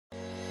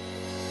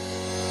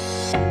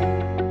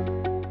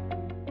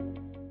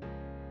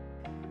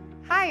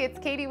Hi, it's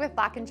Katie with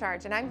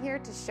LocknCharge, and I'm here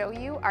to show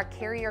you our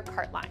carrier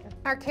cart line.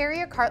 Our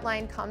carrier cart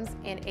line comes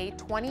in a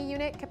 20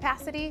 unit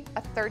capacity,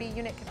 a 30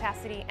 unit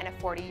capacity, and a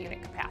 40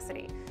 unit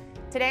capacity.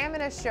 Today I'm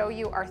going to show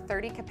you our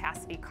 30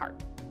 capacity cart.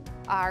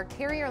 Our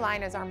carrier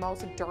line is our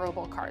most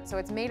durable cart, so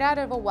it's made out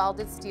of a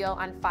welded steel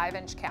on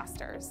 5-inch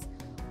casters.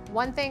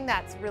 One thing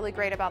that's really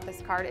great about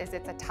this cart is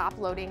it's a top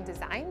loading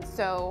design,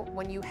 so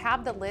when you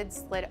have the lid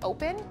slid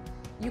open,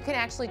 you can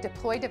actually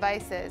deploy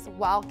devices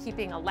while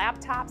keeping a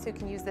laptop, so you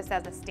can use this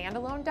as a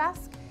standalone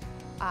desk,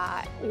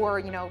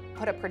 or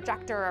put a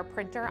projector or a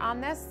printer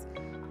on this.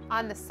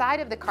 On the side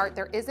of the cart,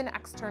 there is an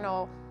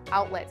external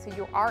outlet, so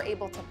you are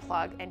able to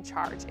plug and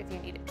charge if you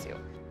needed to.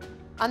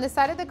 On the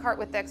side of the cart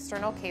with the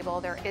external cable,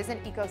 there is an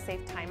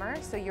EcoSafe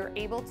timer, so you're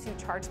able to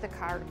charge the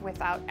cart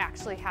without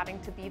actually having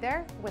to be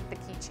there with the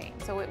keychain.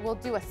 So it will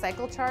do a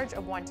cycle charge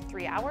of 1 to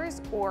 3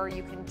 hours, or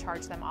you can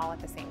charge them all at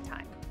the same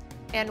time.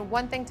 And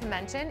one thing to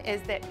mention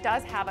is that it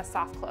does have a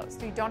soft close,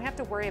 so you don't have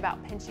to worry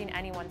about pinching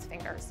anyone's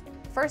fingers.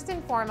 First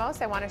and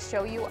foremost, I want to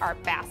show you our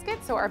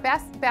baskets. So our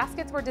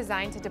baskets were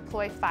designed to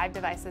deploy 5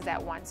 devices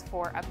at once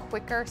for a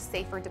quicker,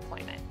 safer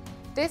deployment.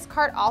 This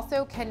cart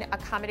also can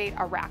accommodate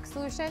a rack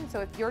solution, so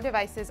if your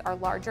devices are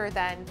larger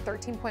than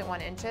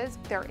 13.1 inches,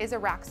 there is a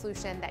rack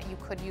solution that you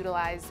could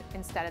utilize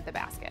instead of the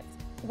baskets.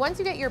 Once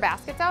you get your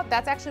baskets out,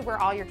 that's actually where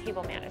all your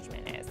cable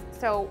management is.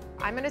 So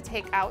I'm going to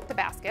take out the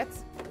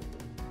baskets.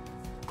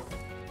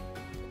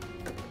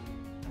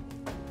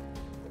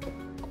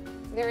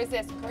 There is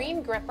this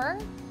green gripper,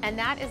 and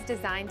that is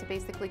designed to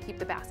basically keep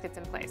the baskets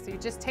in place. So you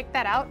just take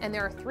that out, and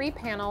there are 3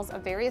 panels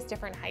of various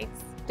different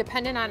heights,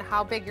 depending on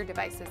how big your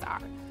devices are.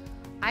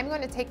 I'm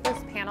going to take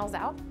those panels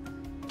out.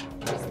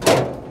 Just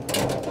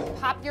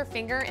pop your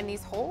finger in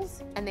these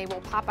holes, and they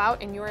will pop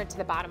out, and you're to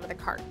the bottom of the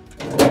cart.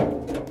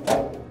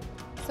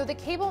 So the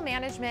cable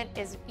management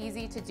is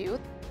easy to do.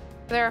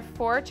 There are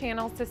 4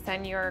 channels to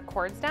send your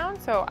cords down,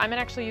 so I'm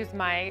gonna actually use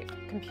my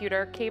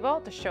computer cable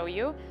to show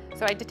you.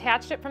 So I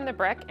detached it from the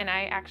brick, and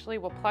I actually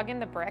will plug in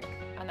the brick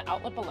on the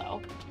outlet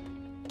below.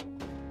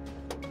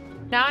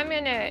 Now I'm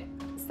gonna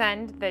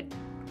send the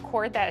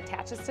cord that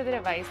attaches to the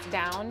device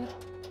down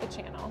the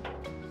channel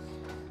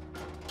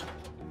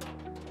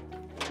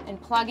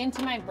and plug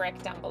into my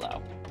brick down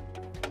below.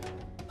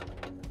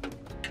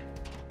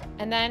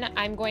 And then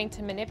I'm going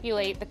to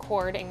manipulate the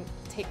cord and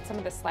take some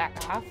of the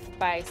slack off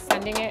by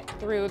sending it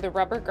through the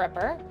rubber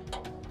gripper.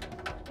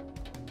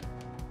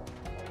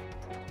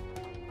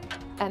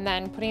 And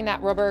then putting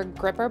that rubber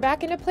gripper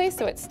back into place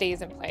so it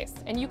stays in place.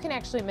 And you can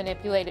actually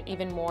manipulate it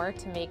even more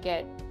to make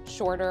it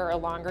shorter or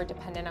longer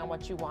depending on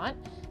what you want.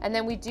 And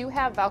then we do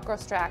have Velcro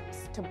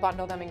straps to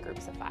bundle them in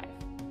groups of 5.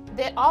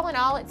 All in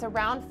all, it's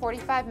around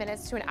 45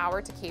 minutes to an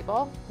hour to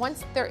cable.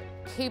 Once their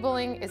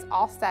cabling is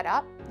all set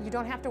up, you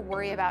don't have to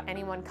worry about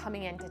anyone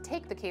coming in to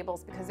take the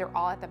cables because they're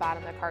all at the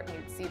bottom of the cart and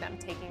you'd see them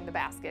taking the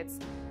baskets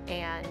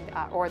and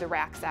or the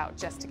racks out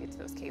just to get to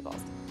those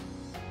cables.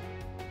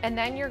 And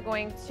then you're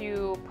going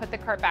to put the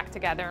cart back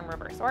together in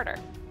reverse order.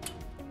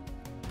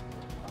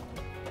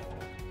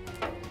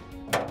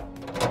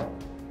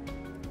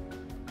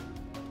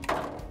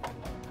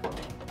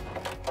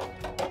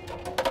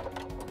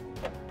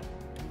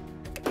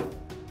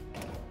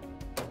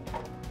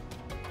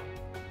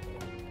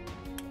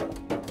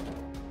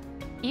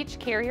 Each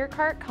carrier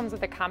cart comes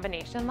with a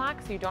combination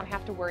lock, so you don't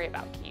have to worry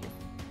about keys.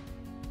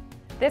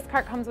 This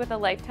cart comes with a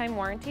lifetime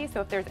warranty,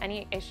 so if there's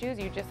any issues,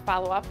 you just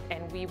follow up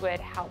and we would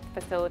help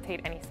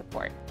facilitate any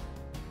support.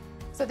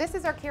 So this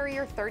is our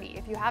Carrier 30.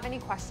 If you have any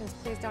questions,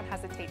 please don't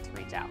hesitate to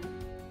reach out.